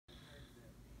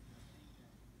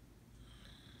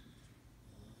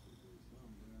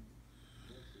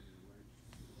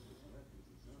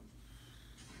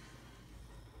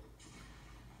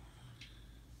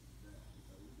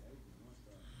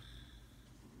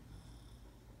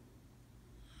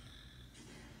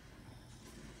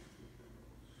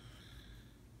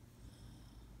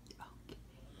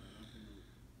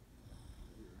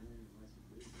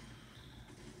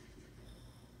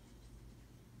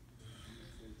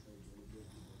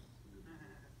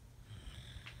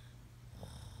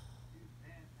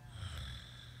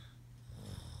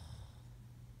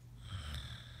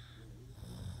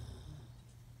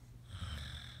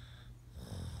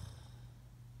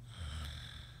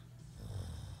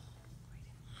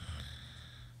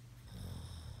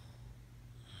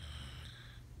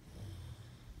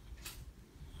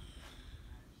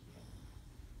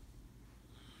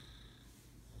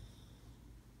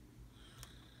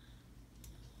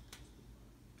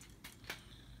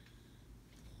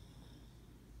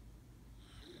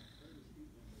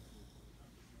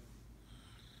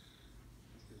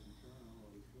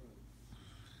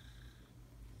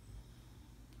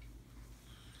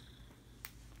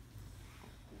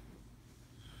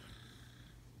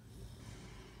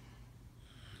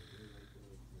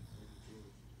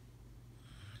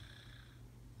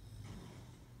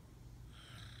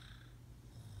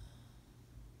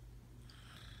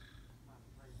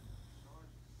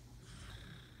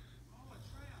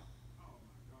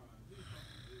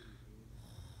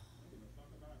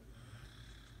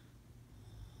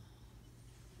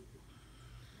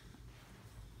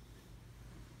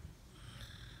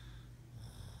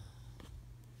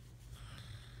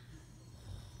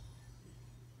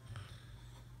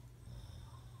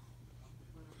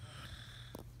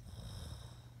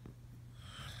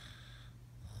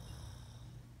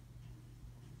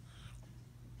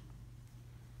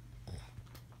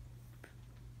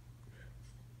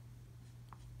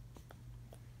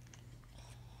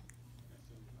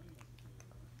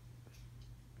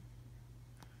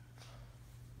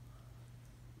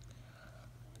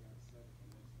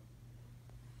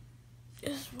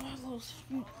It's Malo's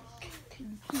feet. Can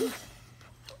you please?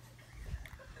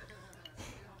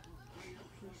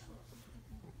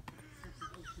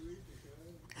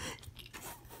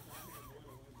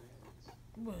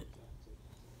 What?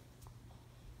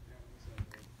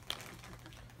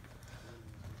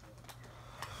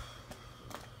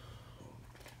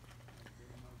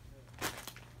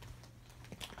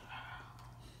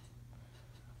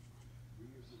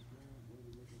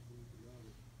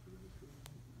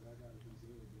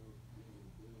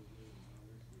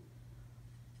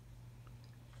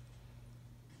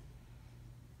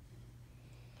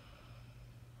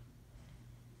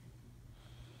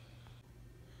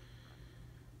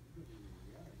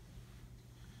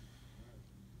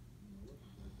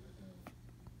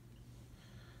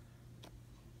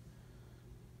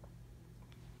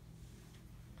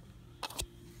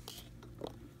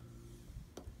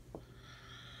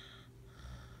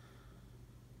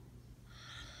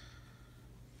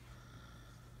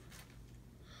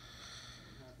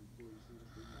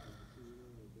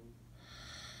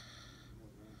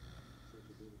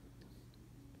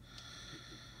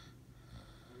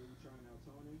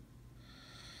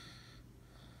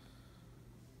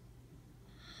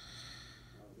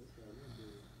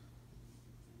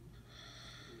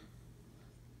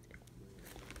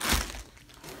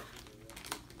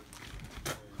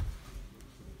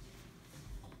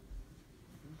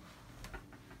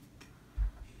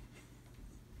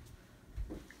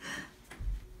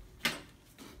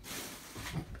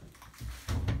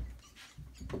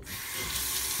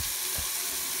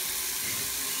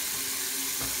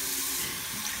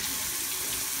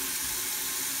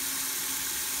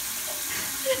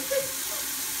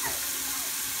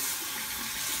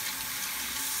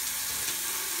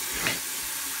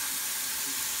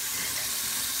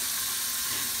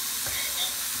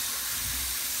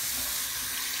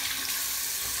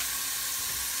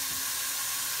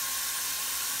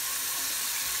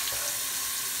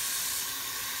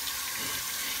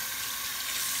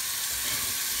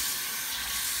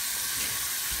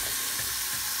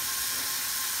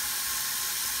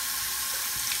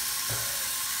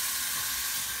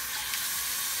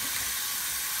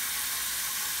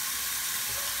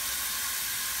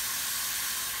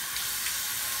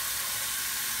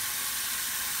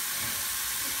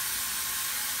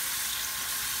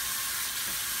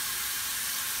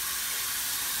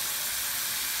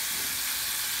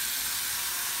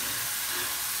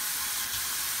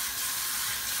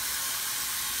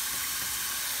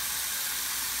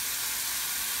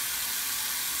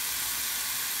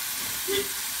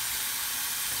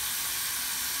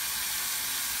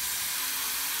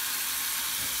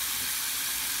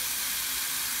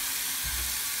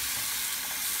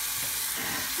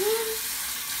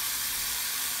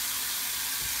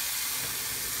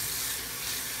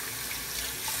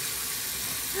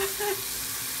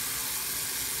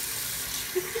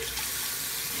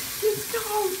 It's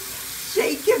called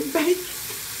shake and bake.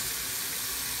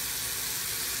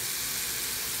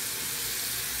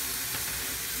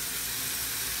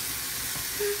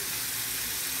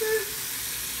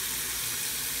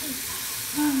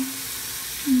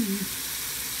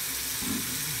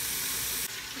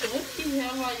 What the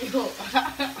hell are you?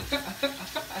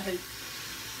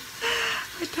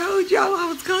 I told y'all I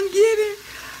was gonna get him.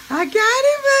 I got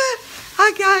him.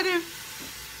 I got him.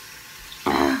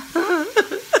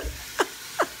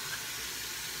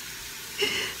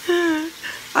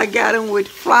 I got him with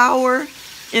flour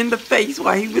in the face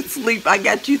while he was asleep. I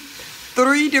got you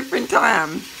 3 different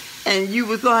times, and you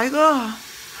was like, oh.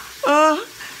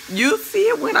 You'll see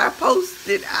it when I post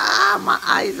it. My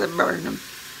eyes are burning.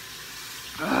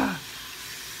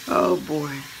 Oh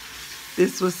boy,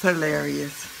 this was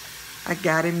hilarious. I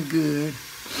got him good.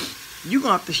 You're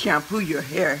gonna have to shampoo your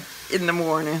hair in the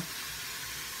morning.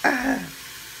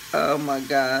 Oh my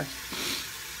gosh.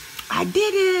 I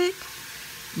did it.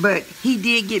 But he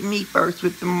did get me first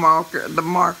with the marker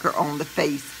on the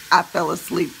face. I fell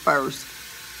asleep first.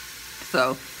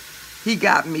 So he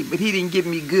got me, but he didn't get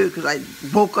me good because I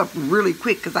woke up really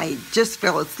quick because I just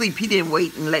fell asleep. He didn't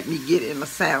wait and let me get in a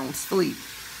sound sleep.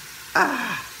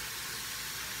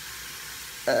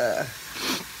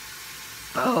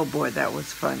 Oh boy, that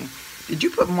was funny. Did you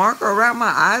put marker around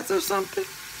my eyes or something?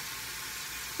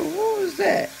 What was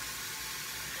that?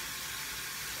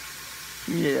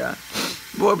 Yeah.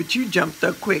 Boy, but you jumped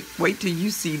up quick. Wait till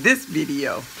you see this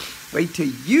video. Wait till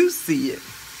you see it.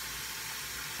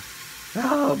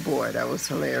 Oh boy, that was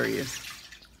hilarious.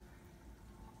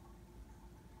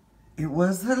 It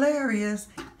was hilarious.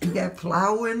 He got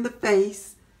flour in the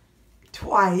face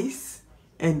twice.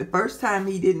 And the first time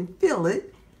he didn't feel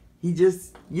it.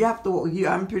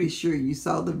 I'm pretty sure you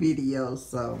saw the video,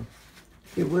 so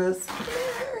it was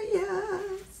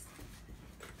hilarious.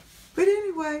 But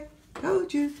anyway,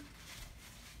 told you.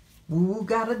 Woo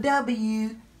got a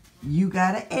W, you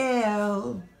got a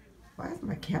L. Why is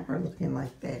my camera looking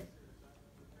like that?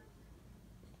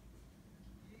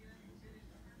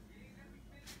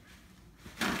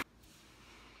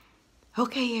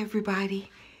 Okay,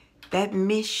 everybody, that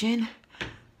mission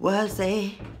was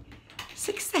a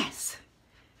success.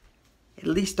 At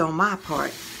least on my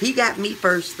part. He got me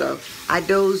first though. I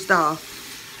dozed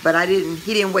off, but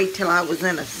he didn't wait till I was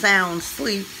in a sound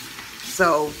sleep.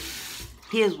 So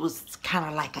his was kind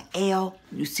of like an L.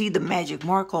 You see the magic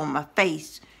marker on my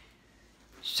face.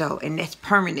 So, and that's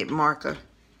permanent marker.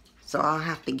 So I'll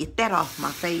have to get that off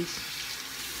my face.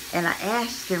 And I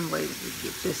asked him, wait, let me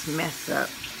get this mess up.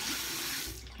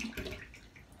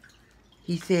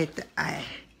 He said, I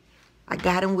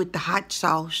got him with the hot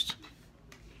sauce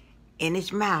in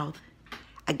his mouth.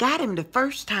 I got him the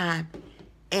first time,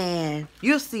 and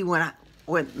you'll see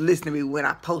listen to me when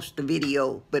I post the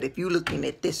video. But if you're looking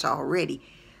at this already,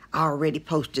 I already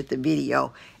posted the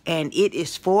video, and it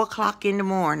is 4 o'clock in the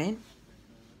morning.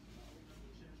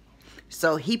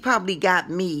 So he probably got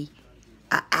me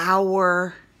an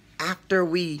hour after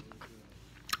we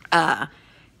got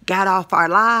off our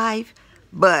live,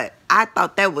 but I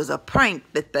thought that was a prank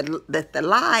that the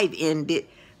live ended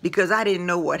because I didn't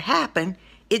know what happened.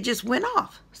 It just went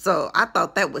off. So I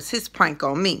thought that was his prank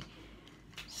on me.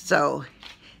 So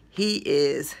he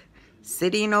is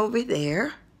sitting over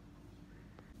there.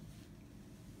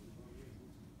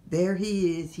 There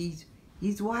he is.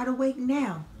 He's wide awake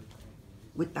now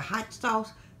with the hot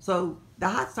sauce. So the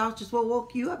hot sauce is what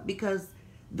woke you up, because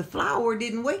the flour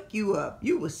didn't wake you up.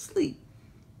 You were asleep.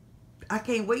 I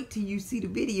can't wait till you see the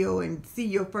video and see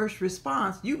your first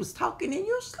response. You was talking in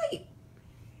your sleep.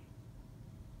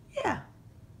 Yeah.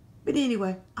 But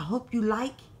anyway, I hope you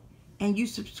like and you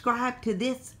subscribe to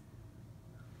this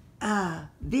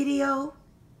video.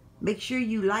 Make sure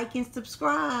you like and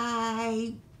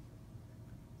subscribe.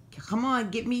 Come on,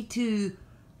 get me to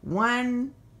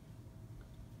 1K.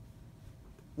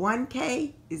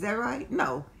 Is that right?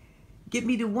 No. Get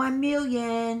me to 1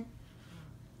 million.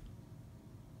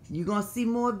 You're going to see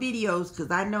more videos,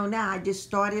 because I know now I just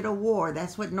started a war.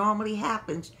 That's what normally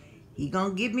happens. He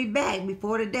going to get me back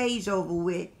before the day's over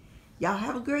with. Y'all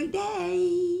have a great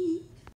day.